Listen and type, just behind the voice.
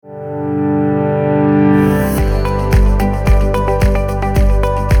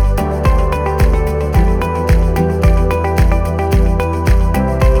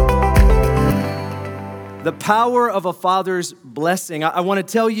power of a father's blessing. I want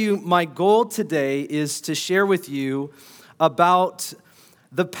to tell you, my goal today is to share with you about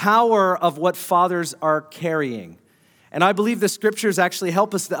the power of what fathers are carrying. And I believe the scriptures actually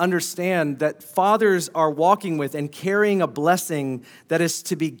help us to understand that fathers are walking with and carrying a blessing that is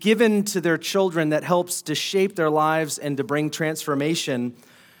to be given to their children that helps to shape their lives and to bring transformation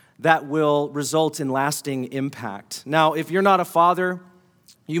that will result in lasting impact. Now, if you're not a father,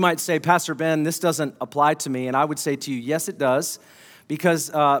 you might say, Pastor Ben, this doesn't apply to me. And I would say to you, yes, it does. Because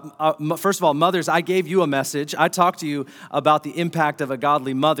first of all, mothers, I gave you a message. I talked to you about the impact of a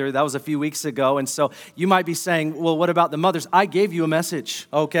godly mother. That was a few weeks ago. And so you might be saying, well, what about the mothers? I gave you a message,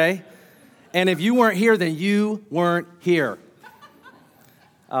 okay? And if you weren't here, then you weren't here.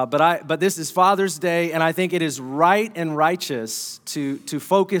 But this is Father's Day, and I think it is right and righteous to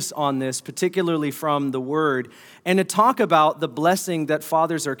focus on this, particularly from the Word, and to talk about the blessing that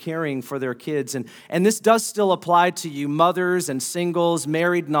fathers are carrying for their kids. And this does still apply to you mothers and singles,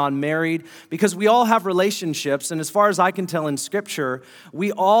 married, non-married, because we all have relationships, and as far as I can tell in Scripture,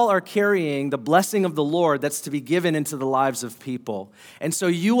 we all are carrying the blessing of the Lord that's to be given into the lives of people. And so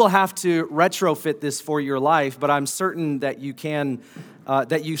you will have to retrofit this for your life, but I'm certain that you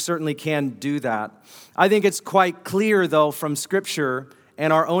certainly can do that. I think it's quite clear, though, from Scripture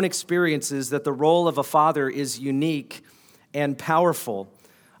and our own experiences that the role of a father is unique and powerful.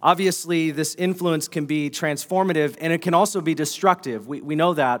 Obviously, this influence can be transformative, and it can also be destructive. We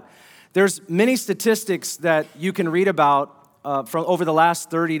know that. There's many statistics that you can read about from over the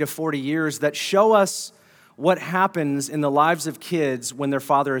last 30 to 40 years that show us what happens in the lives of kids when their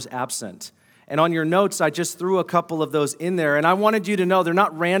father is absent. And on your notes, I just threw a couple of those in there. And I wanted you to know they're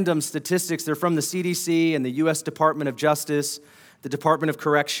not random statistics. They're from the CDC and the U.S. Department of Justice, the Department of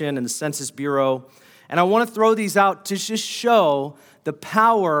Correction, and the Census Bureau. And I want to throw these out to just show the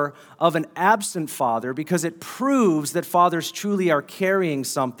power of an absent father, because it proves that fathers truly are carrying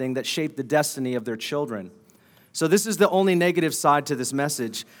something that shaped the destiny of their children. So this is the only negative side to this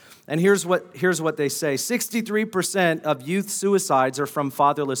message. And here's what they say. 63% of youth suicides are from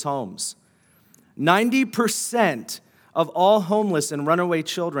fatherless homes. 90% of all homeless and runaway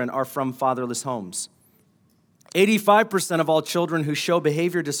children are from fatherless homes. 85% of all children who show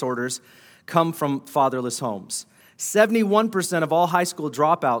behavior disorders come from fatherless homes. 71% of all high school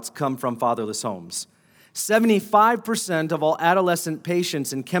dropouts come from fatherless homes. 75% of all adolescent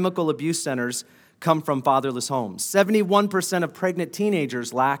patients in chemical abuse centers come from fatherless homes. 71% of pregnant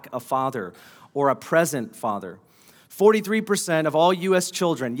teenagers lack a father or a present father. 43% of all U.S.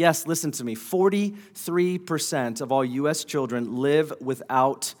 children, yes, listen to me, 43% of all U.S. children live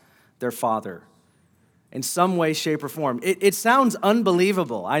without their father in some way, shape, or form. It sounds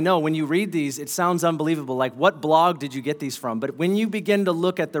unbelievable. I know when you read these, it sounds unbelievable. Like, what blog did you get these from? But when you begin to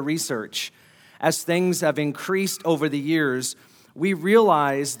look at the research, as things have increased over the years, we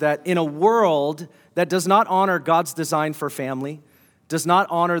realize that in a world that does not honor God's design for family, does not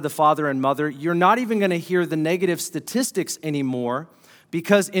honor the father and mother, you're not even going to hear the negative statistics anymore,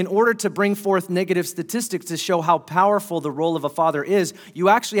 because in order to bring forth negative statistics to show how powerful the role of a father is, you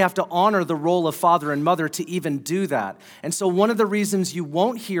actually have to honor the role of father and mother to even do that. And so one of the reasons you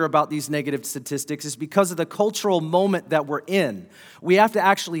won't hear about these negative statistics is because of the cultural moment that we're in. We have to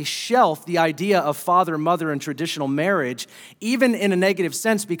actually shelf the idea of father, mother, and traditional marriage, even in a negative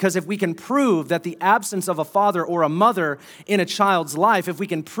sense, because if we can prove that the absence of a father or a mother in a child's life, if we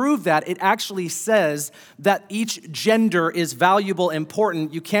can prove that, it actually says that each gender is valuable, important.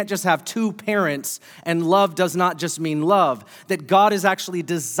 You can't just have two parents, and love does not just mean love. That God has actually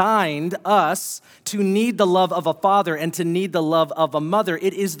designed us to need the love of a father and to need the love of a mother.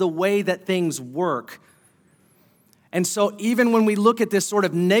 It is the way that things work. And so even when we look at this sort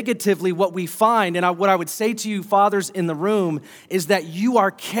of negatively, what we find, and what I would say to you fathers in the room, is that you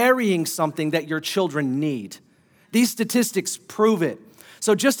are carrying something that your children need. These statistics prove it.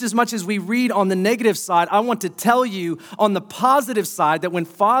 So just as much as we read on the negative side, I want to tell you on the positive side that when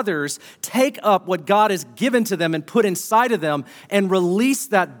fathers take up what God has given to them and put inside of them and release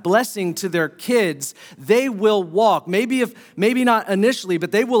that blessing to their kids, they will walk. Maybe not initially,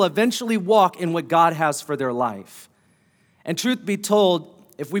 but they will eventually walk in what God has for their life. And truth be told,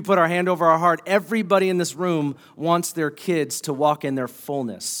 if we put our hand over our heart, everybody in this room wants their kids to walk in their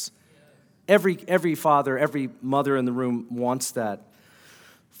fullness. Every father, every mother in the room wants that.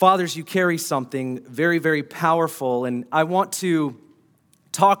 Fathers, you carry something very, very powerful, and I want to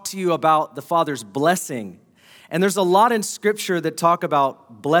talk to you about the Father's blessing. And there's a lot in Scripture that talk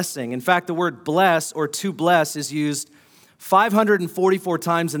about blessing. In fact, the word bless or to bless is used 544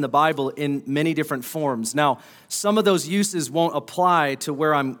 times in the Bible in many different forms. Now, some of those uses won't apply to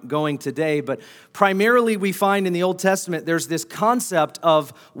where I'm going today, but primarily we find in the Old Testament there's this concept of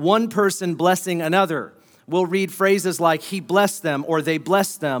one person blessing another. We'll read phrases like, he blessed them, or they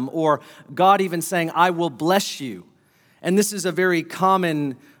blessed them, or God even saying, I will bless you. And this is a very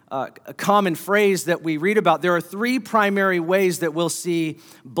common phrase that we read about. There are three primary ways that we'll see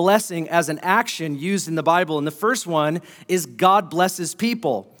blessing as an action used in the Bible. And the first one is God blesses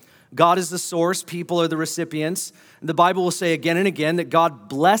people. God is the source, people are the recipients. The Bible will say again and again that God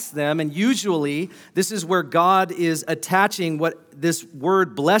blessed them, and usually this is where God is attaching what this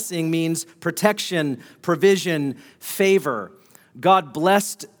word blessing means: protection, provision, favor. God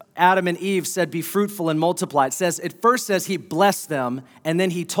blessed Adam and Eve, said, be fruitful and multiply. It first says he blessed them, and then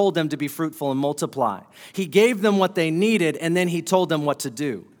he told them to be fruitful and multiply. He gave them what they needed, and then he told them what to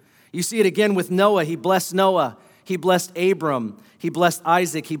do. You see it again with Noah. He blessed Noah. He blessed Abram. He blessed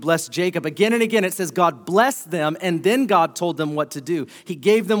Isaac. He blessed Jacob. Again and again, it says God blessed them, and then God told them what to do. He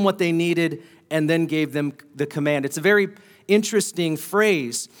gave them what they needed, and then gave them the command. It's a very interesting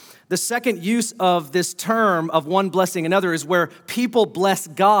phrase. The second use of this term of one blessing another is where people bless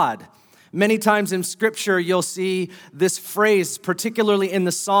God. Many times in Scripture, you'll see this phrase, particularly in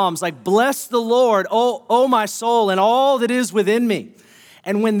the Psalms, like, bless the Lord, oh my soul, and all that is within me.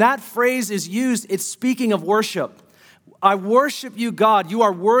 And when that phrase is used, it's speaking of worship. I worship you, God. You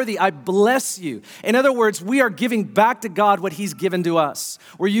are worthy. I bless you. In other words, we are giving back to God what he's given to us.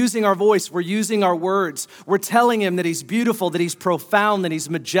 We're using our voice. We're using our words. We're telling him that he's beautiful, that he's profound, that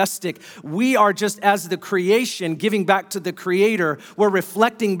he's majestic. We are just, as the creation, giving back to the Creator. We're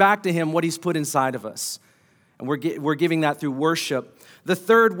reflecting back to him what he's put inside of us. And we're giving that through worship. The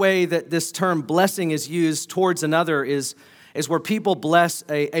third way that this term blessing is used towards another is where people bless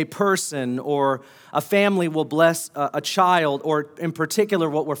a person, or a family will bless a child, or in particular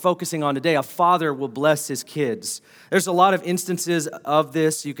what we're focusing on today, a father will bless his kids. There's a lot of instances of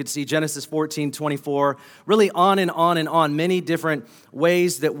this. You could see Genesis 14:24, really on and on and on, many different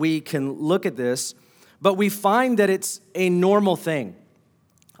ways that we can look at this, but we find that it's a normal thing.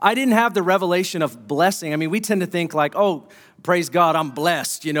 I didn't have the revelation of blessing. I mean, we tend to think like, oh, praise God, I'm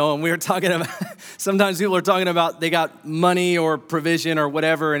blessed, and we were talking about, sometimes people are talking about they got money or provision or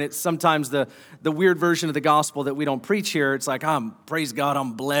whatever, and it's sometimes the weird version of the gospel that we don't preach here. It's like, praise God,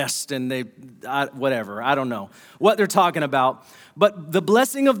 I'm blessed, and whatever, I don't know what they're talking about. But the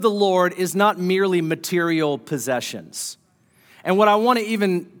blessing of the Lord is not merely material possessions. And what I want to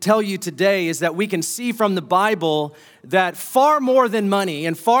even tell you today is that we can see from the Bible that far more than money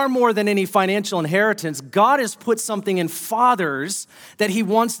and far more than any financial inheritance, God has put something in fathers that he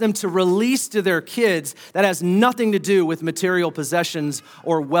wants them to release to their kids that has nothing to do with material possessions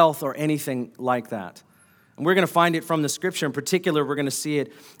or wealth or anything like that. And we're going to find it from the scripture. In particular, we're going to see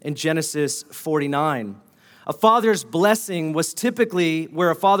it in Genesis 49. A father's blessing was typically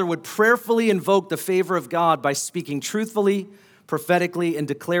where a father would prayerfully invoke the favor of God by speaking truthfully, prophetically, and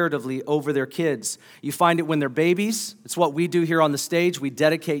declaratively over their kids. You find it when they're babies. It's what we do here on the stage. We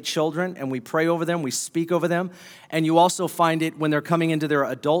dedicate children and we pray over them. We speak over them. And you also find it when they're coming into their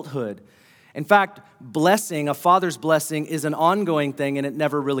adulthood. In fact, blessing, a father's blessing, is an ongoing thing, and it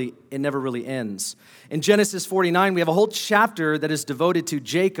never really ends. In Genesis 49, we have a whole chapter that is devoted to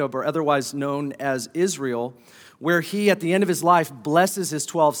Jacob, or otherwise known as Israel, where he, at the end of his life, blesses his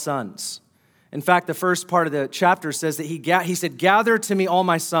 12 sons. In fact, the first part of the chapter says that he said, gather to me all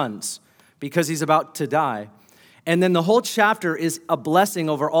my sons, because he's about to die. And then the whole chapter is a blessing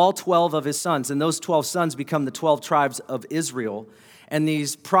over all 12 of his sons. And those 12 sons become the 12 tribes of Israel. And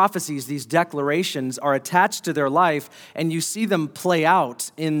these prophecies, these declarations are attached to their life. And you see them play out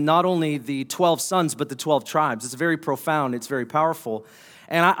in not only the 12 sons, but the 12 tribes. It's very profound. It's very powerful.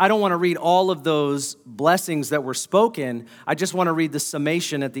 And I don't want to read all of those blessings that were spoken. I just want to read the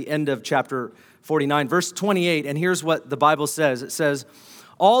summation at the end of chapter 49, verse 28. And here's what the Bible says. It says,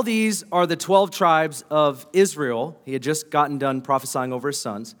 all these are the 12 tribes of Israel. He had just gotten done prophesying over his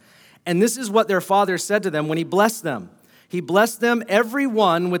sons. And this is what their father said to them when he blessed them. He blessed them, every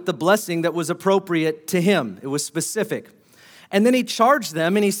one, with the blessing that was appropriate to him. It was specific. And then he charged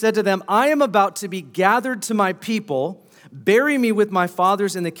them and he said to them, I am about to be gathered to my people. Bury me with my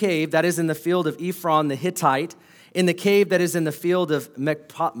fathers in the cave that is in the field of Ephron the Hittite, in the cave that is in the field of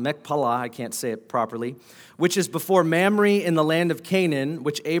Machpelah, I can't say it properly, which is before Mamre in the land of Canaan,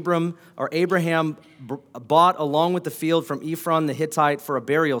 which Abraham bought along with the field from Ephron the Hittite for a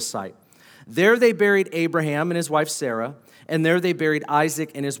burial site. There they buried Abraham and his wife Sarah, and there they buried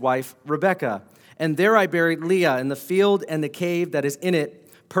Isaac and his wife Rebekah. And there I buried Leah in the field and the cave that is in it,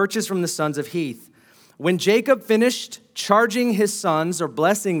 purchased from the sons of Heth. When Jacob finished charging his sons or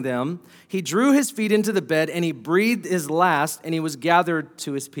blessing them, he drew his feet into the bed and he breathed his last and he was gathered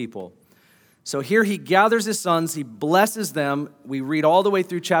to his people. So here he gathers his sons, he blesses them. We read all the way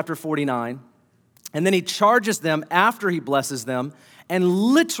through chapter 49. And then he charges them after he blesses them and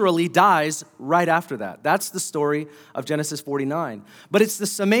literally dies right after that. That's the story of Genesis 49. But it's the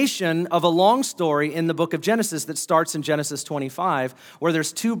summation of a long story in the book of Genesis that starts in Genesis 25, where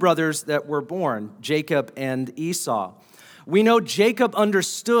there's two brothers that were born, Jacob and Esau. We know Jacob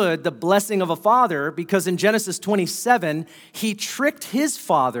understood the blessing of a father because in Genesis 27, he tricked his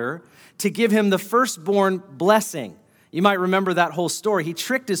father to give him the firstborn blessing. You might remember that whole story. He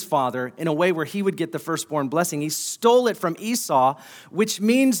tricked his father in a way where he would get the firstborn blessing. He stole it from Esau, which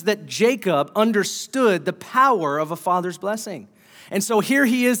means that Jacob understood the power of a father's blessing. And so here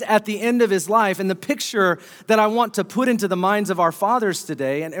he is at the end of his life. And the picture that I want to put into the minds of our fathers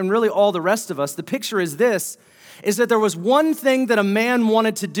today, and really all the rest of us, the picture is this, is that there was one thing that a man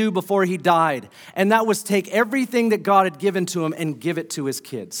wanted to do before he died, and that was take everything that God had given to him and give it to his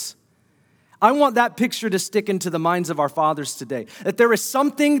kids. I want that picture to stick into the minds of our fathers today, that there is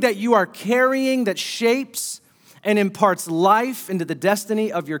something that you are carrying that shapes and imparts life into the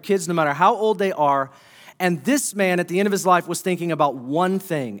destiny of your kids, no matter how old they are. And this man at the end of his life was thinking about one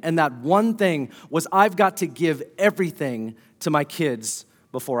thing, and that one thing was, I've got to give everything to my kids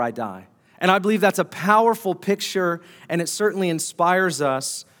before I die. And I believe that's a powerful picture, and it certainly inspires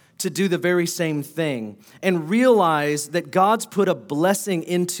us to do the very same thing and realize that God's put a blessing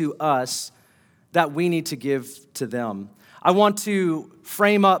into us that we need to give to them. I want to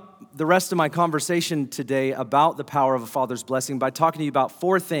frame up the rest of my conversation today about the power of a father's blessing by talking to you about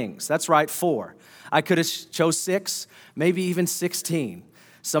 4 things. That's right, 4. I could have chose 6, maybe even 16.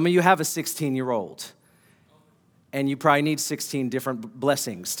 Some of you have a 16-year-old, and you probably need 16 different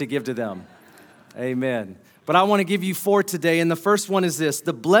blessings to give to them. Amen. But I want to give you 4 today, and the first one is this: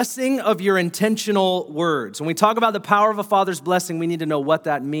 the blessing of your intentional words. When we talk about the power of a father's blessing, we need to know what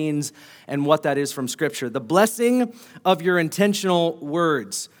that means and what that is from Scripture. The blessing of your intentional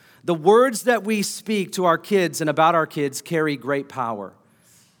words. The words that we speak to our kids and about our kids carry great power.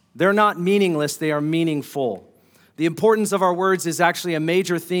 They're not meaningless, they are meaningful. The importance of our words is actually a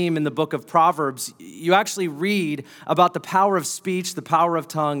major theme in the book of Proverbs. You actually read about the power of speech, the power of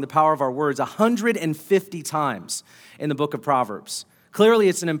tongue, the power of our words 150 times in the book of Proverbs. Clearly,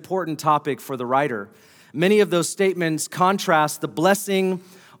 it's an important topic for the writer. Many of those statements contrast the blessing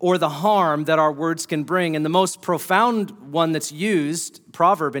or the harm that our words can bring. And the most profound one that's used,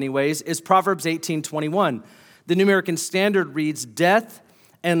 proverb anyways, is Proverbs 18:21. The New American Standard reads, "Death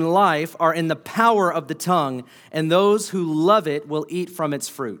and life are in the power of the tongue, and those who love it will eat from its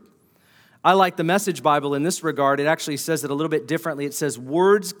fruit." I like the Message Bible in this regard. It actually says it a little bit differently. It says,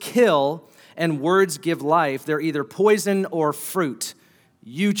 "Words kill and words give life. They're either poison or fruit.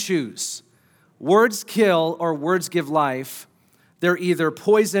 You choose." Words kill or words give life. They're either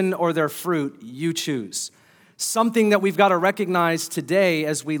poison or they're fruit. You choose. Something that we've got to recognize today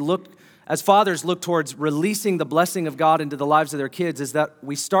as fathers look towards releasing the blessing of God into the lives of their kids is that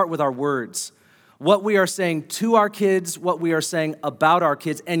we start with our words. What we are saying to our kids, what we are saying about our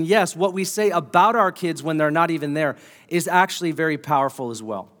kids. And yes, what we say about our kids when they're not even there is actually very powerful as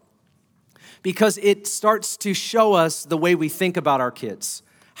well. Because it starts to show us the way we think about our kids.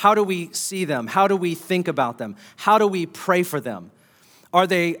 How do we see them? How do we think about them? How do we pray for them? Are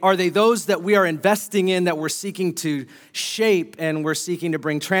they those that we are investing in, that we're seeking to shape and we're seeking to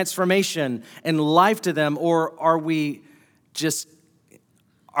bring transformation and life to them? Or are we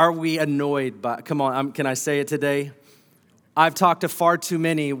annoyed by, come on, can I say it today? I've talked to far too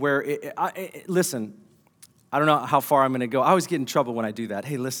many where, listen, I don't know how far I'm going to go. I always get in trouble when I do that.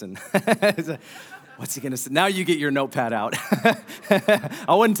 Hey, listen, what's he going to say? Now you get your notepad out.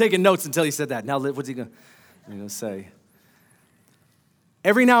 I wasn't taking notes until he said that. Now what's he going to say?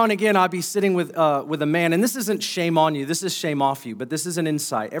 Every now and again, I'll be sitting with a man, and this isn't shame on you, this is shame off you, but this is an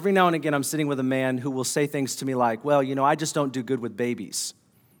insight. Every now and again, I'm sitting with a man who will say things to me like, well, I just don't do good with babies.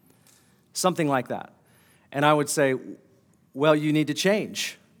 Something like that. And I would say, well, you need to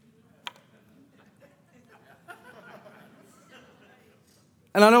change.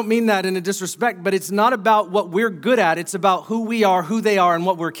 And I don't mean that in a disrespect, but it's not about what we're good at. It's about who we are, who they are, and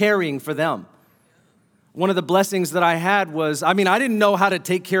what we're carrying for them. One of the blessings that I had was, I didn't know how to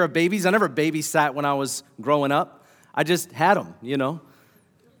take care of babies. I never babysat when I was growing up. I just had them,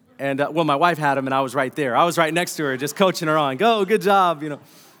 And, my wife had them, and I was right there. I was right next to her, just coaching her on. Go, good job,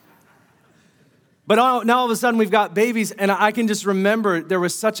 But now all of a sudden we've got babies, and I can just remember it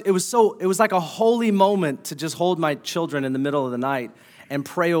was like a holy moment to just hold my children in the middle of the night and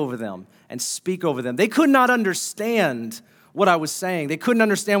pray over them and speak over them. They could not understand what I was saying. They couldn't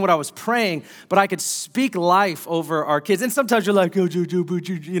understand what I was praying, but I could speak life over our kids. And sometimes you're like,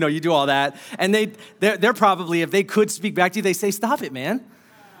 you know, you do all that. And they're probably, if they could speak back to you, they say, stop it, man.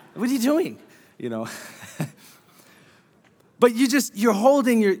 What are you doing? You know. But you're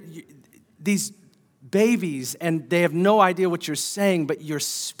holding these babies, and they have no idea what you're saying, but you're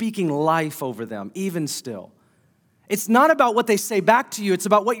speaking life over them, even still. It's not about what they say back to you. It's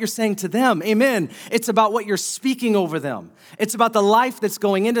about what you're saying to them. Amen. It's about what you're speaking over them. It's about the life that's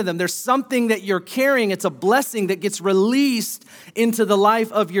going into them. There's something that you're carrying. It's a blessing that gets released into the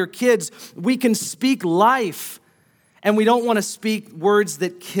life of your kids. We can speak life, and we don't want to speak words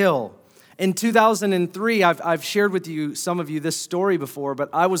that kill. In 2003, I've shared with you, some of you, this story before, but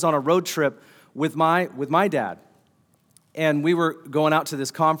I was on a road trip with my dad, and we were going out to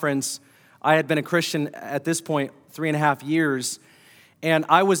this conference. I had been a Christian at this point 3.5 years, and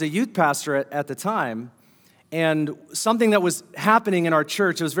I was a youth pastor at the time, and something that was happening in our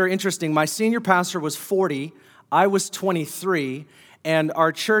church, it was very interesting. My senior pastor was 40, I was 23, and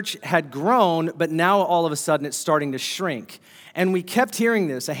our church had grown, but now all of a sudden it's starting to shrink. And we kept hearing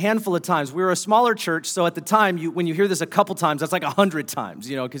this a handful of times. We were a smaller church, so at the time, when you hear this a couple times, that's like 100 times,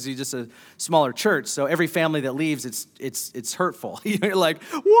 you know, because you're just a smaller church. So every family that leaves, it's hurtful. You're like,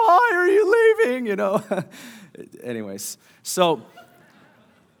 why are you leaving? You know. Anyways, so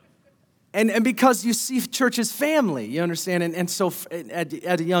and because you see church as family, you understand, and so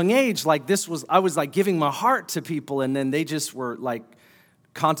at a young age, like I was like giving my heart to people, and then they just were like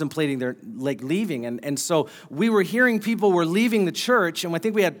contemplating their leaving, and so we were hearing people were leaving the church, and I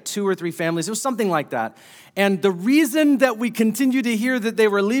think we had 2 or 3 families. It was something like that. And the reason that we continued to hear that they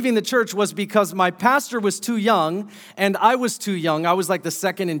were leaving the church was because my pastor was too young, and I was too young. I was like the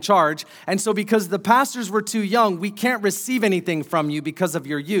second in charge, and so because the pastors were too young, we can't receive anything from you because of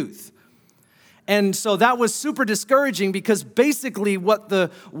your youth. And so that was super discouraging, because basically what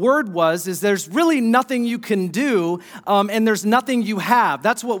the word was is there's really nothing you can do, and there's nothing you have.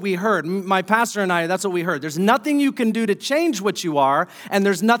 That's what we heard. My pastor and I, that's what we heard. There's nothing you can do to change what you are, and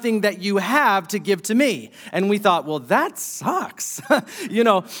there's nothing that you have to give to me. And we thought, well, that sucks, you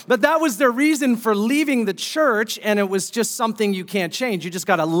know. But that was their reason for leaving the church, and it was just something you can't change. You just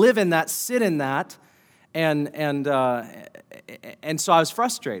got to live in that, sit in that, and so I was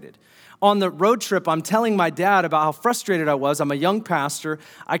frustrated. On the road trip, I'm telling my dad about how frustrated I was. I'm a young pastor.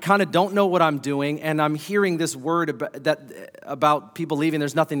 I kind of don't know what I'm doing, and I'm hearing this word about people leaving.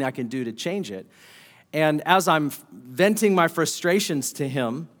 There's nothing I can do to change it. And as I'm venting my frustrations to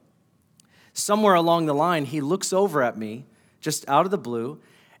him, somewhere along the line, he looks over at me, just out of the blue,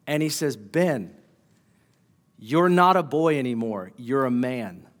 and he says, "Ben, you're not a boy anymore. You're a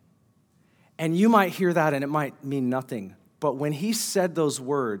man." And you might hear that, and it might mean nothing. But when he said those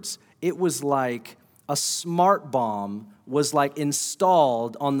words, it was like a smart bomb was like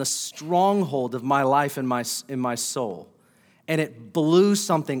installed on the stronghold of my life and in my soul. And it blew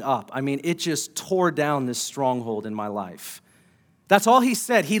something up. I mean, it just tore down this stronghold in my life. That's all he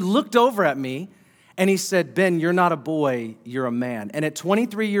said. He looked over at me and he said, "Ben, you're not a boy, you're a man." And at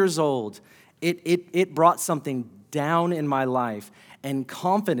 23 years old, it brought something down in my life, and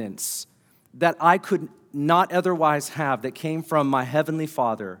confidence that I could not otherwise have, that came from my heavenly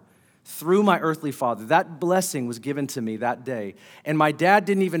Father through my earthly father. That blessing was given to me that day. And my dad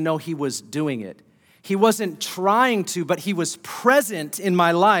didn't even know he was doing it. He wasn't trying to, but he was present in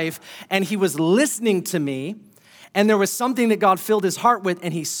my life, and he was listening to me. And there was something that God filled his heart with,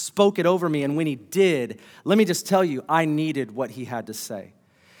 and he spoke it over me. And when he did, let me just tell you, I needed what he had to say.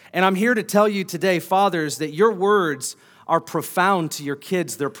 And I'm here to tell you today, fathers, that your words are profound to your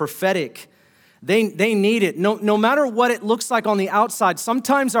kids. They're prophetic. They need it. No matter what it looks like on the outside.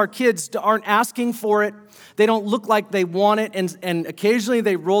 Sometimes our kids aren't asking for it. They don't look like they want it, and occasionally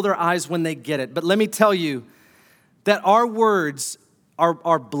they roll their eyes when they get it. But let me tell you that our words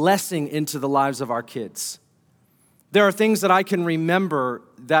are blessing into the lives of our kids. There are things that I can remember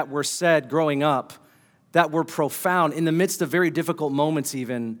that were said growing up that were profound in the midst of very difficult moments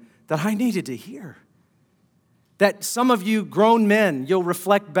even, that I needed to hear. That some of you grown men, you'll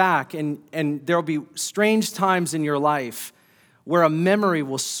reflect back, and there'll be strange times in your life where a memory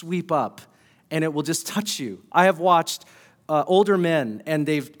will sweep up and it will just touch you. I have watched older men, and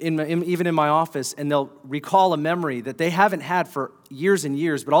even in my office, and they'll recall a memory that they haven't had for years and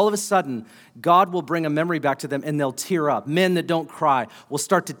years, but all of a sudden, God will bring a memory back to them and they'll tear up. Men that don't cry will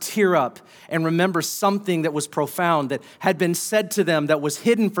start to tear up and remember something that was profound that had been said to them that was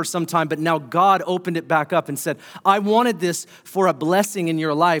hidden for some time, but now God opened it back up and said, I wanted this for a blessing in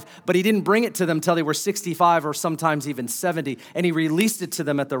your life, but he didn't bring it to them until they were 65 or sometimes even 70, and he released it to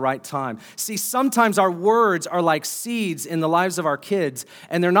them at the right time. See, sometimes our words are like seeds in the lives of our kids,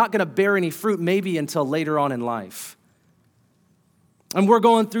 and they're not going to bear any fruit maybe until later on in life. And we're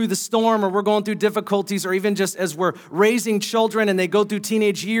going through the storm, or we're going through difficulties, or even just as we're raising children and they go through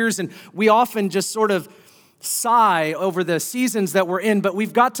teenage years, and we often just sort of sigh over the seasons that we're in, but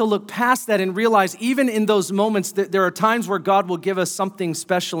we've got to look past that and realize even in those moments that there are times where God will give us something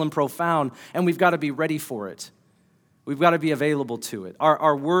special and profound, and we've got to be ready for it. We've got to be available to it.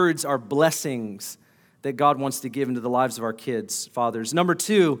 Our words are blessings that God wants to give into the lives of our kids, fathers. Number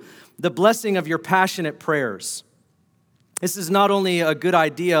 2, the blessing of your passionate prayers. This is not only a good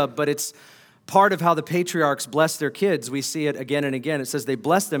idea, but it's part of how the patriarchs bless their kids. We see it again and again. It says they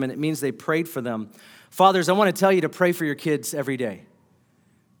blessed them, and it means they prayed for them. Fathers, I want to tell you to pray for your kids every day.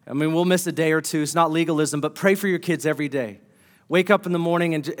 I mean, we'll miss a day or two. It's not legalism, but pray for your kids every day. Wake up in the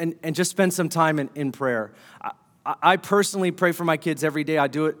morning and just spend some time in prayer. I personally pray for my kids every day. I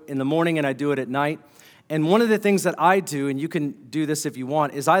do it in the morning and I do it at night. And one of the things that I do, and you can do this if you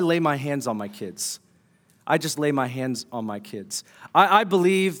want, is I lay my hands on my kids. I just lay my hands on my kids. I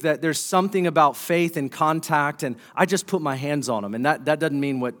believe that there's something about faith and contact, and I just put my hands on them. And that doesn't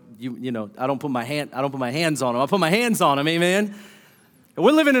mean what you know. I don't put my hands on them. I put my hands on them. Amen.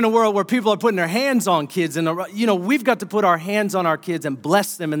 We're living in a world where people are putting their hands on kids, and we've got to put our hands on our kids and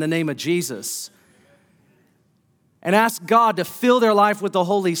bless them in the name of Jesus. And ask God to fill their life with the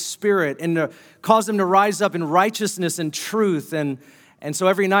Holy Spirit and to cause them to rise up in righteousness and truth. And so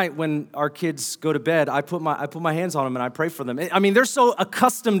every night when our kids go to bed, I put my hands on them and I pray for them. I mean, they're so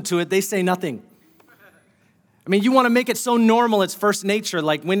accustomed to it, they say nothing. I mean, you want to make it so normal, it's first nature.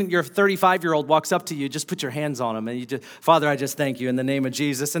 Like when your 35-year-old walks up to you, just put your hands on them and you just, Father, I just thank you in the name of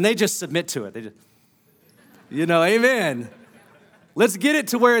Jesus. And they just submit to it. They just, amen. Let's get it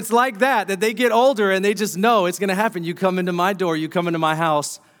to where it's like that they get older and they just know it's going to happen. You come into my door, you come into my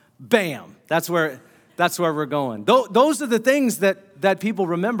house, bam. That's where we're going. Those are the things that people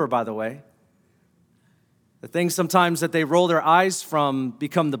remember, by the way. The things sometimes that they roll their eyes from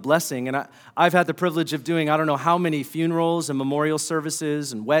become the blessing. And I've had the privilege of doing I don't know how many funerals and memorial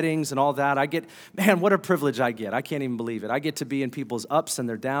services and weddings and all that. Man, what a privilege I get. I can't even believe it. I get to be in people's ups and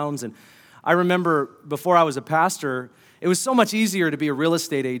their downs. And I remember before I was a pastor, it was so much easier to be a real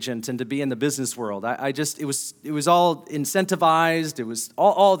estate agent and to be in the business world. It was all incentivized. It was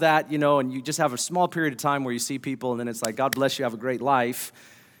all that, and you just have a small period of time where you see people and then it's like, God bless you, have a great life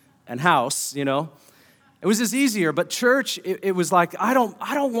and house, It was just easier, but church, it was like, I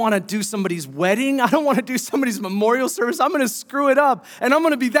don't want to do somebody's wedding. I don't want to do somebody's memorial service. I'm going to screw it up, and I'm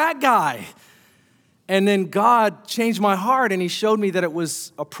going to be that guy. And then God changed my heart, and he showed me that it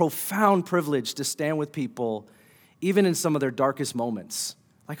was a profound privilege to stand with people, even in some of their darkest moments.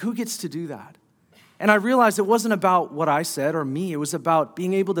 Like, who gets to do that? And I realized it wasn't about what I said or me. It was about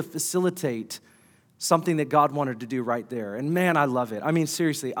being able to facilitate something that God wanted to do right there. And man, I love it. I mean,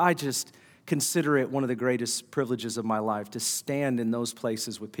 seriously, I just consider it one of the greatest privileges of my life to stand in those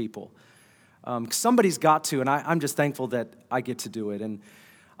places with people. Somebody's got to, and I'm just thankful that I get to do it. And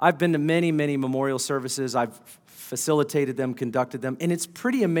I've been to many, many memorial services. I've facilitated them, conducted them, and it's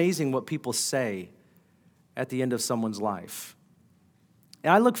pretty amazing what people say at the end of someone's life.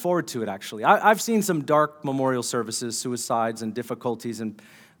 And I look forward to it, actually. I've seen some dark memorial services, suicides and difficulties, and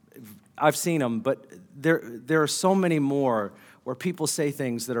I've seen them, but there are so many more where people say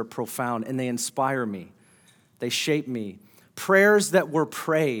things that are profound and they inspire me. They shape me. Prayers that were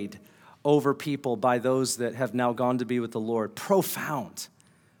prayed over people by those that have now gone to be with the Lord. Profound.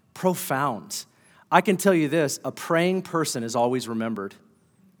 Profound. I can tell you this, a praying person is always remembered.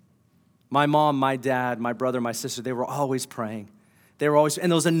 My mom, my dad, my brother, my sister, they were always praying. They were always,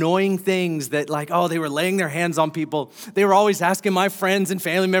 and those annoying things that they were laying their hands on people. They were always asking my friends and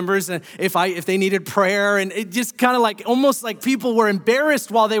family members if they needed prayer. And it just kind of almost like people were embarrassed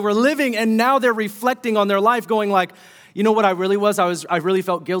while they were living. And now they're reflecting on their life going like, you know what I really was? I really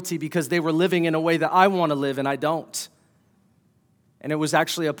felt guilty because they were living in a way that I want to live and I don't. And it was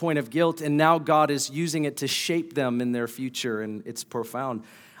actually a point of guilt. And now God is using it to shape them in their future. And it's profound.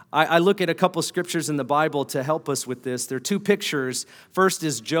 I look at a couple scriptures in the Bible to help us with this. There are two pictures. First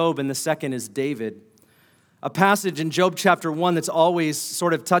is Job, and the second is David. A passage in Job chapter 1 that's always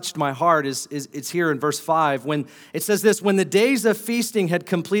sort of touched my heart is it's here in verse 5. When it says this, when the days of feasting had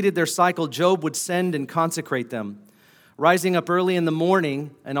completed their cycle, Job would send and consecrate them. rising up early in the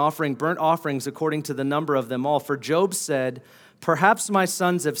morning and offering burnt offerings according to the number of them all. For Job said, perhaps my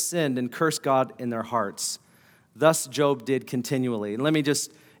sons have sinned and cursed God in their hearts. Thus Job did continually. And let me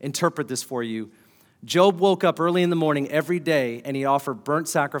just interpret this for you. Job woke up early in the morning every day and he offered burnt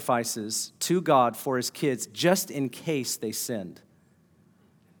sacrifices to God for his kids just in case they sinned.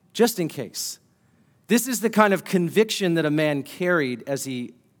 Just in case. This is the kind of conviction that a man carried as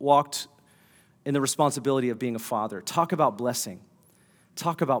he walked in the responsibility of being a father. Talk about blessing.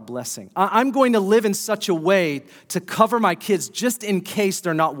 Talk about blessing. I'm going to live in such a way to cover my kids just in case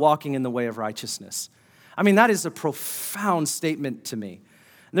they're not walking in the way of righteousness. I mean, that is a profound statement to me.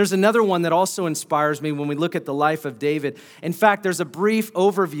 And there's another one that also inspires me when we look at the life of David. In fact, there's a brief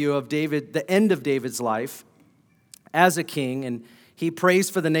overview of David, the end of David's life as a king, and he prays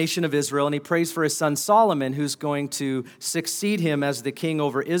for the nation of Israel, and he prays for his son Solomon, who's going to succeed him as the king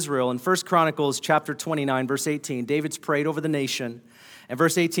over Israel. In 1 Chronicles chapter 29, verse 18, David's prayed over the nation. In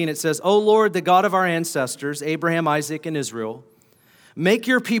verse 18, it says, O Lord, the God of our ancestors, Abraham, Isaac, and Israel, make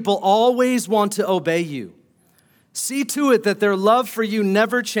your people always want to obey you. See to it that their love for you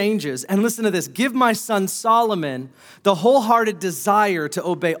never changes. And listen to this. Give my son Solomon the wholehearted desire to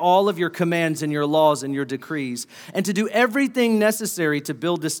obey all of your commands and your laws and your decrees, and to do everything necessary to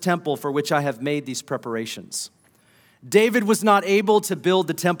build this temple for which I have made these preparations. David was not able to build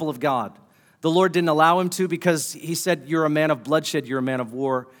the temple of God. The Lord didn't allow him to because he said, you're a man of bloodshed, you're a man of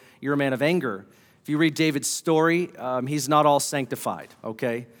war, you're a man of anger. If you read David's story, he's not all sanctified,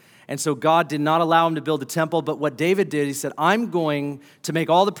 okay? And so God did not allow him to build the temple, but what David did, he said, I'm going to make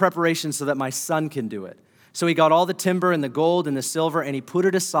all the preparations so that my son can do it. So he got all the timber and the gold and the silver, and he put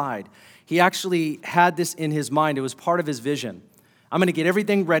it aside. He actually had this in his mind. It was part of his vision. I'm going to get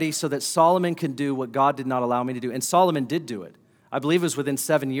everything ready so that Solomon can do what God did not allow me to do. And Solomon did do it. I believe it was within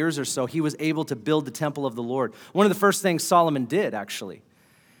 7 years or so, he was able to build the temple of the Lord. One of the first things Solomon did, actually.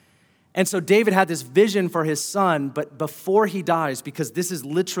 And so David had this vision for his son, but before he dies, because this is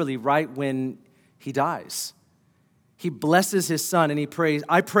literally right when he dies, he blesses his son and he prays,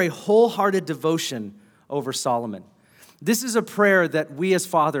 I pray wholehearted devotion over Solomon. This is a prayer that we as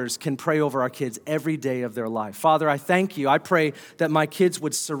fathers can pray over our kids every day of their life. Father, I thank you. I pray that my kids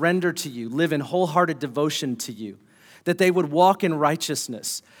would surrender to you, live in wholehearted devotion to you, that they would walk in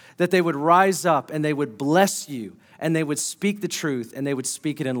righteousness, that they would rise up and they would bless you, and they would speak the truth, and they would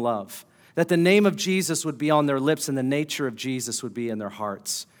speak it in love. That the name of Jesus would be on their lips, and the nature of Jesus would be in their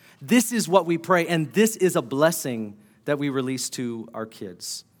hearts. This is what we pray, and this is a blessing that we release to our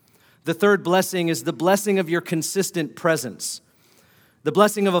kids. The third blessing is the blessing of your consistent presence. The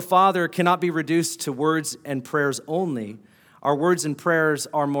blessing of a father cannot be reduced to words and prayers only. Our words and prayers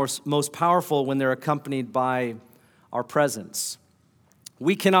are most powerful when they're accompanied by our presence.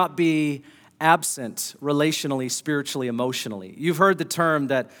 We cannot be absent relationally, spiritually, emotionally. You've heard the term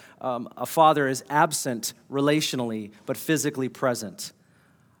that a father is absent relationally, but physically present.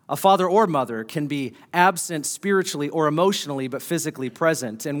 A father or mother can be absent spiritually or emotionally, but physically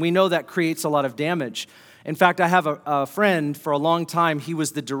present. And we know that creates a lot of damage. In fact, I have a friend for a long time. He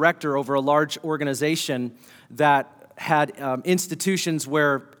was the director over a large organization that had institutions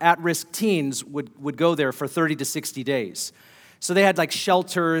where at-risk teens would go there for 30 to 60 days. So they had like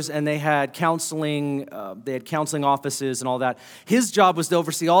shelters and they had counseling offices and all that. His job was to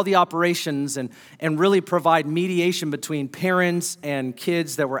oversee all the operations and really provide mediation between parents and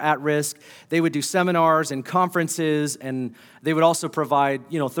kids that were at risk. They would do seminars and conferences, and they would also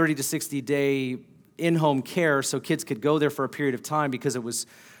provide, 30 to 60 day in-home care so kids could go there for a period of time because it was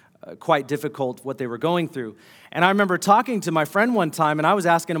quite difficult what they were going through. And I remember talking to my friend one time, and I was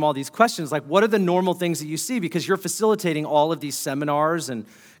asking him all these questions, like, what are the normal things that you see? Because you're facilitating all of these seminars and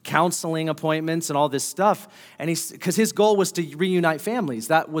counseling appointments and all this stuff. And because his goal was to reunite families.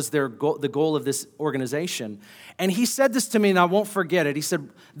 That was their goal, the goal of this organization. And he said this to me, and I won't forget it. He said,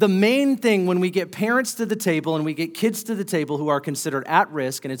 the main thing when we get parents to the table and we get kids to the table who are considered at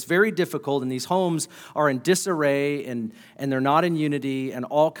risk, and it's very difficult, and these homes are in disarray, and they're not in unity, and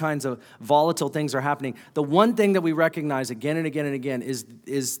all kinds of volatile things are happening. The one thing that we recognize again and again and again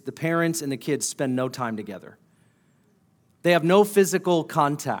is the parents and the kids spend no time together. They have no physical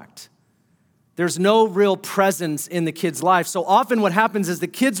contact. There's no real presence in the kid's life. So often what happens is the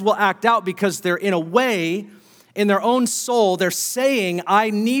kids will act out because they're in a way, in their own soul, they're saying, I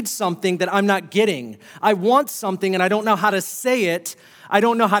need something that I'm not getting. I want something and I don't know how to say it. I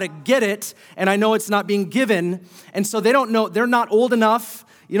don't know how to get it, and I know it's not being given. And so they don't know, they're not old enough.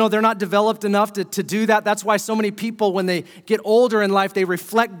 they're not developed enough to do that. That's why so many people, when they get older in life, they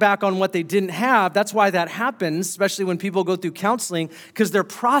reflect back on what they didn't have. That's why that happens, especially when people go through counseling, because they're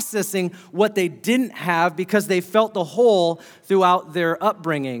processing what they didn't have because they felt the hole throughout their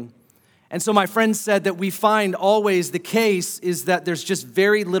upbringing. And so my friend said that we find always the case is that there's just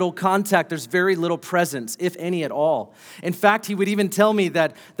very little contact, there's very little presence, if any at all. In fact, he would even tell me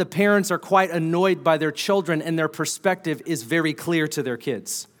that the parents are quite annoyed by their children and their perspective is very clear to their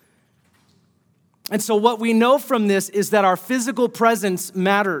kids. And so what we know from this is that our physical presence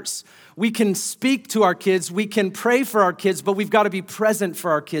matters. We can speak to our kids, we can pray for our kids, but we've got to be present for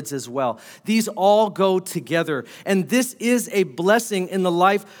our kids as well. These all go together. And this is a blessing in the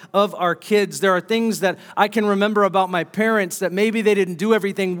life of our kids. There are things that I can remember about my parents that maybe they didn't do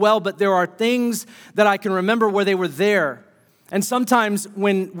everything well, but there are things that I can remember where they were there. And sometimes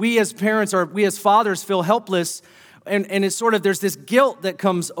when we as parents or we as fathers feel helpless, and it's sort of, there's this guilt that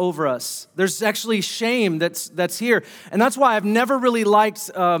comes over us. There's actually shame that's here. And that's why I've never really liked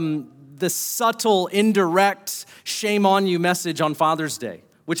the subtle, indirect shame on you message on Father's Day,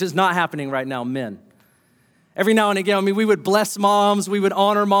 which is not happening right now, men. Every now and again, we would bless moms, we would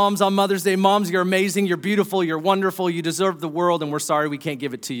honor moms on Mother's Day. Moms, you're amazing, you're beautiful, you're wonderful, you deserve the world, and we're sorry we can't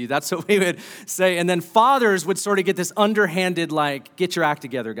give it to you. That's what we would say. And then fathers would sort of get this underhanded, get your act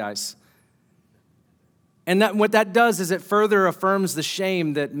together, guys. And what that does is it further affirms the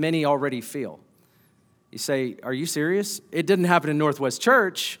shame that many already feel. You say, are you serious? It didn't happen in Northwest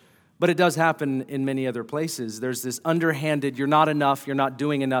Church, but it does happen in many other places. There's this underhanded, you're not enough, you're not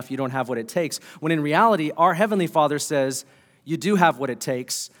doing enough, you don't have what it takes. When in reality, our Heavenly Father says, you do have what it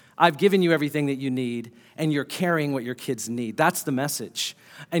takes. I've given you everything that you need, and you're carrying what your kids need. That's the message.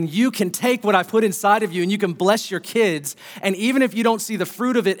 And you can take what I've put inside of you, and you can bless your kids, and even if you don't see the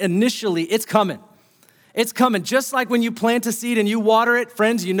fruit of it initially, it's coming. It's coming. Just like when you plant a seed and you water it,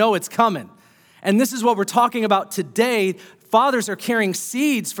 friends, you know it's coming. And this is what we're talking about today. Fathers are carrying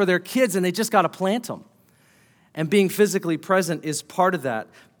seeds for their kids, and they just got to plant them. And being physically present is part of that.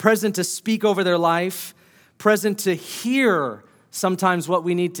 Present to speak over their life, present to hear sometimes what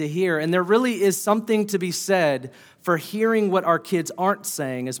we need to hear. And there really is something to be said for hearing what our kids aren't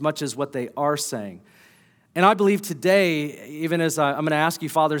saying as much as what they are saying. And I believe today, even as I'm going to ask you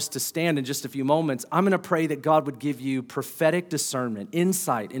fathers to stand in just a few moments, I'm going to pray that God would give you prophetic discernment,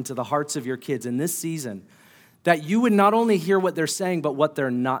 insight into the hearts of your kids in this season, that you would not only hear what they're saying, but what they're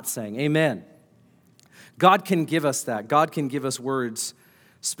not saying. Amen. God can give us that. God can give us words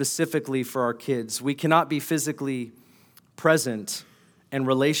specifically for our kids. We cannot be physically present and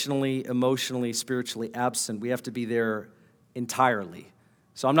relationally, emotionally, spiritually absent. We have to be there entirely.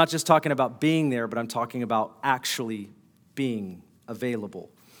 So I'm not just talking about being there, but I'm talking about actually being available.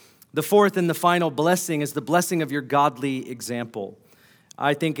 The fourth and the final blessing is the blessing of your godly example.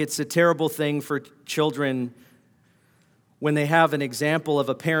 I think it's a terrible thing for children when they have an example of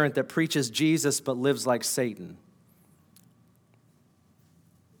a parent that preaches Jesus but lives like Satan.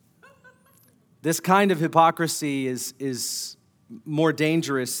 This kind of hypocrisy is more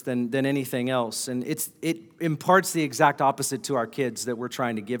dangerous than anything else. And it imparts the exact opposite to our kids that we're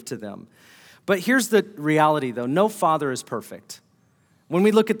trying to give to them. But here's the reality, though. No father is perfect. When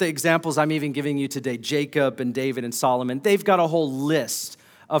we look at the examples I'm even giving you today, Jacob and David and Solomon, they've got a whole list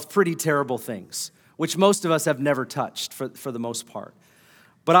of pretty terrible things, which most of us have never touched for the most part.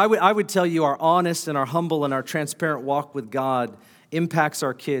 But I would tell you our honest and our humble and our transparent walk with God impacts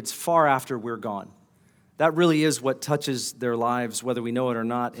our kids far after we're gone. That really is what touches their lives, whether we know it or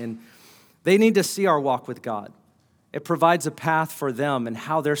not. And they need to see our walk with God. It provides a path for them and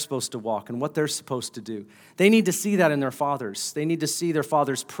how they're supposed to walk and what they're supposed to do. They need to see that in their fathers. They need to see their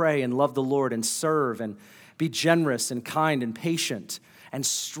fathers pray and love the Lord and serve and be generous and kind and patient and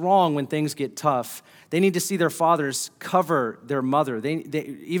strong when things get tough. They need to see their fathers cover their mother.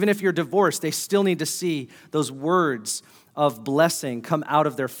 Even if you're divorced, they still need to see those words of blessing come out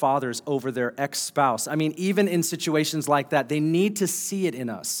of their fathers over their ex-spouse. I mean, even in situations like that, they need to see it in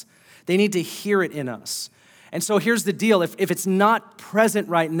us. They need to hear it in us. And so here's the deal. If it's not present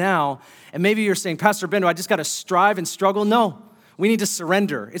right now, and maybe you're saying, Pastor Ben, I just got to strive and struggle. No, we need to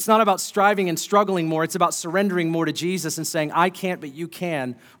surrender. It's not about striving and struggling more. It's about surrendering more to Jesus and saying, I can't, but you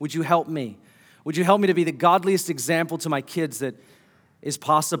can. Would you help me? Would you help me to be the godliest example to my kids that is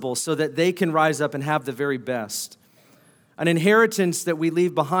possible so that they can rise up and have the very best? An inheritance that we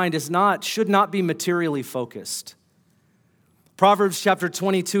leave behind should not be materially focused. Proverbs chapter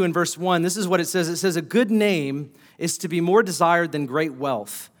 22 and verse 1, this is what it says. It says, a good name is to be more desired than great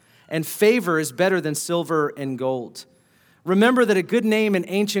wealth, and favor is better than silver and gold. Remember that a good name in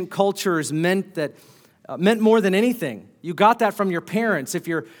ancient cultures meant that meant more than anything. You got that from your parents. If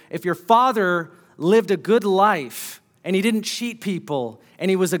your father lived a good life and he didn't cheat people and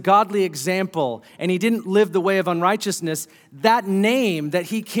he was a godly example and he didn't live the way of unrighteousness, that name that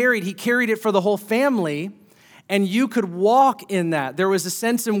he carried it for the whole family, and you could walk in that. There was a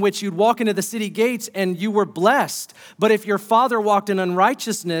sense in which you'd walk into the city gates and you were blessed. But if your father walked in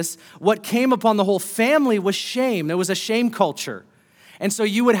unrighteousness, what came upon the whole family was shame. There was a shame culture. And so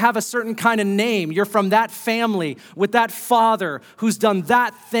you would have a certain kind of name. You're from that family with that father who's done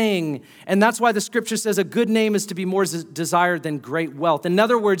that thing. And that's why the scripture says a good name is to be more desired than great wealth. In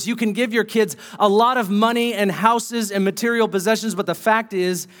other words, you can give your kids a lot of money and houses and material possessions, but the fact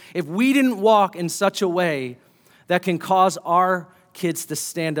is, if we didn't walk in such a way that can cause our kids to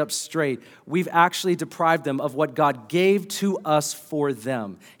stand up straight, we've actually deprived them of what God gave to us for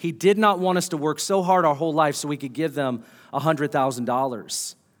them. He did not want us to work so hard our whole life so we could give them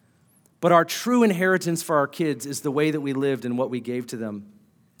 $100,000. But our true inheritance for our kids is the way that we lived and what we gave to them.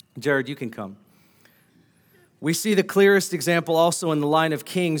 Jared, you can come. We see the clearest example also in the line of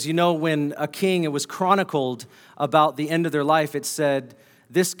kings. You know, when a king, it was chronicled about the end of their life, it said,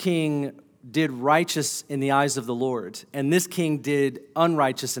 this king did righteous in the eyes of the Lord, and this king did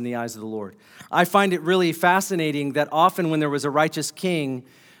unrighteous in the eyes of the Lord. I find it really fascinating that often when there was a righteous king,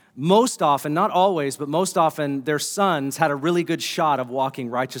 most often, not always, but most often, their sons had a really good shot of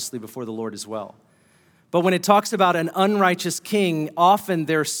walking righteously before the Lord as well. But when it talks about an unrighteous king, often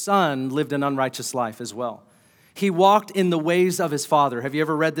their son lived an unrighteous life as well. He walked in the ways of his father. Have you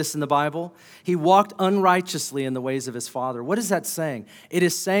ever read this in the Bible? He walked unrighteously in the ways of his father. What is that saying? It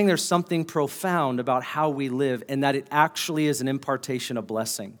is saying there's something profound about how we live and that it actually is an impartation of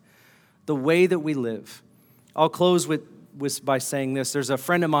blessing. The way that we live. I'll close by saying this. There's a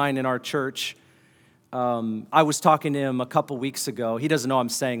friend of mine in our church. I was talking to him a couple weeks ago. He doesn't know I'm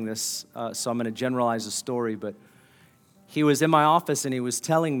saying this, so I'm going to generalize the story, but he was in my office and he was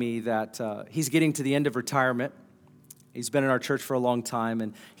telling me that he's getting to the end of retirement. He's been in our church for a long time,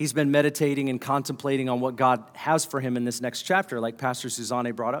 and he's been meditating and contemplating on what God has for him in this next chapter, like Pastor Suzanne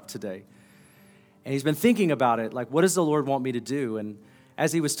brought up today. And he's been thinking about it, like, what does the Lord want me to do? And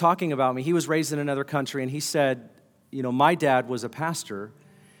as he was talking about me, he was raised in another country, and he said, you know, my dad was a pastor,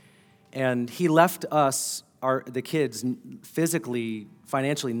 and he left us, the kids, physically,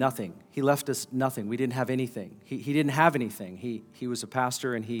 financially, nothing. He left us nothing. We didn't have anything. He didn't have anything. He was a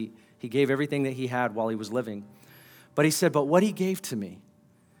pastor, and he gave everything that he had while he was living. But he said, but what he gave to me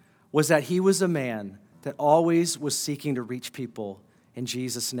was that he was a man that always was seeking to reach people in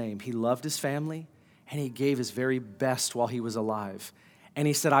Jesus' name. He loved his family, and he gave his very best while he was alive. And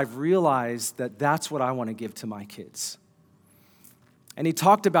he said, I've realized that that's what I want to give to my kids. And he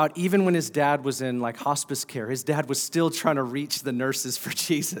talked about even when his dad was in like hospice care, his dad was still trying to reach the nurses for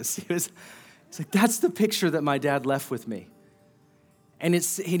Jesus. He's like, that's the picture that my dad left with me. And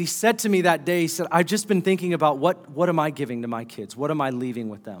he said to me that day, he said, I've just been thinking about what am I giving to my kids? What am I leaving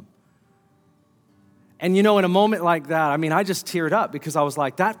with them? And you know, in a moment like that, I mean, I just teared up because I was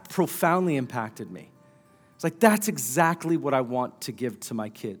like, that profoundly impacted me. It's like, that's exactly what I want to give to my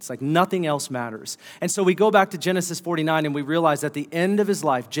kids. Like, nothing else matters. And so we go back to Genesis 49 and we realize at the end of his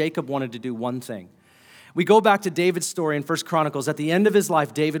life, Jacob wanted to do one thing. We go back to David's story in 1 Chronicles. At the end of his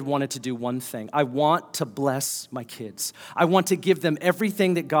life, David wanted to do one thing. I want to bless my kids. I want to give them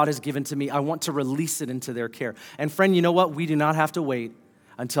everything that God has given to me. I want to release it into their care. And friend, you know what? We do not have to wait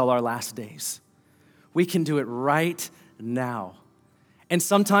until our last days. We can do it right now. And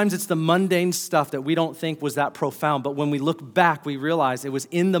sometimes it's the mundane stuff that we don't think was that profound. But when we look back, we realize it was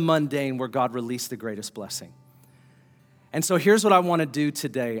in the mundane where God released the greatest blessing. And so here's what I want to do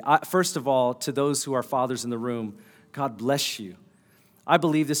today. First of all, to those who are fathers in the room, God bless you. I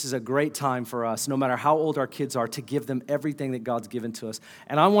believe this is a great time for us, no matter how old our kids are, to give them everything that God's given to us.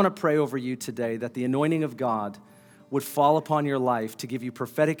 And I want to pray over you today that the anointing of God would fall upon your life to give you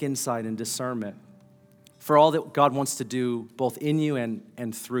prophetic insight and discernment for all that God wants to do both in you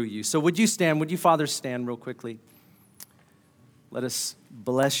and through you. So would you stand? Would you fathers stand real quickly? Let us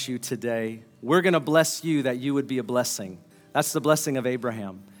bless you today. We're going to bless you that you would be a blessing. That's the blessing of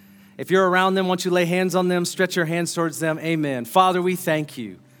Abraham. If you're around them, won't you lay hands on them, stretch your hands towards them? Amen. Father, we thank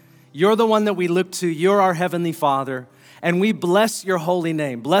you. You're the one that we look to. You're our heavenly Father. And we bless your holy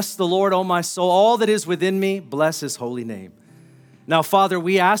name. Bless the Lord, O my soul. All that is within me, bless his holy name. Now, Father,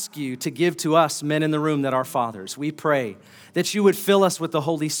 we ask you to give to us, men in the room that are fathers. We pray that you would fill us with the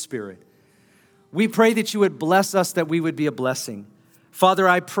Holy Spirit. We pray that you would bless us, that we would be a blessing. Father,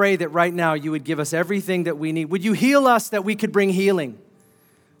 I pray that right now you would give us everything that we need. Would you heal us that we could bring healing?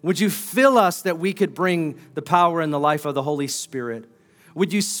 Would you fill us that we could bring the power and the life of the Holy Spirit?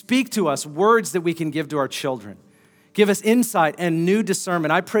 Would you speak to us words that we can give to our children? Give us insight and new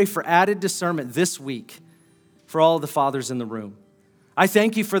discernment. I pray for added discernment this week for all of the fathers in the room. I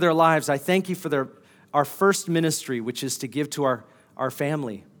thank you for their lives. I thank you for our first ministry, which is to give to our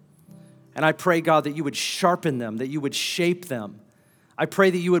family. And I pray, God, that you would sharpen them, that you would shape them. I pray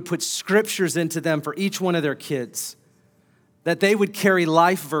that you would put scriptures into them for each one of their kids, that they would carry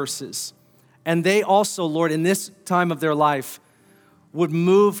life verses. And they also, Lord, in this time of their life, would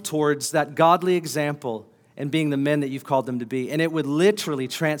move towards that godly example and being the men that you've called them to be. And it would literally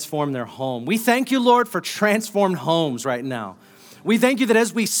transform their home. We thank you, Lord, for transformed homes right now. We thank you that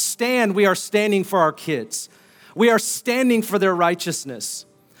as we stand, we are standing for our kids. We are standing for their righteousness.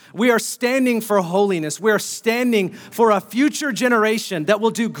 We are standing for holiness. We are standing for a future generation that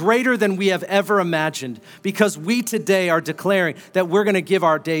will do greater than we have ever imagined, because we today are declaring that we're going to give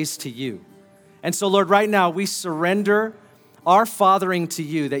our days to you. And so, Lord, right now we surrender our fathering to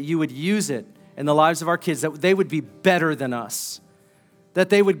you, that you would use it in the lives of our kids, that they would be better than us, that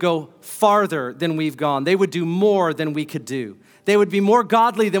they would go farther than we've gone. They would do more than we could do. They would be more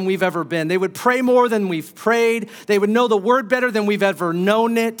godly than we've ever been. They would pray more than we've prayed. They would know the word better than we've ever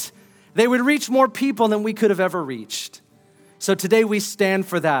known it. They would reach more people than we could have ever reached. So today we stand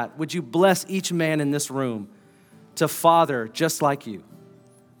for that. Would you bless each man in this room to father just like you?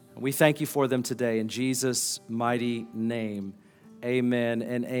 We thank you for them today in Jesus' mighty name. Amen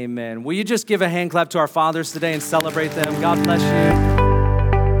and amen. Will you just give a hand clap to our fathers today and celebrate them? God bless you.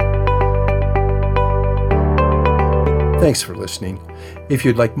 Thanks for listening. If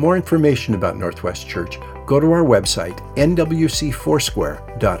you'd like more information about Northwest Church, go to our website,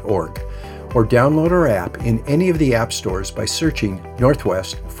 nwcfoursquare.org, or download our app in any of the app stores by searching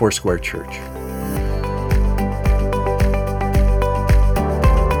Northwest Foursquare Church.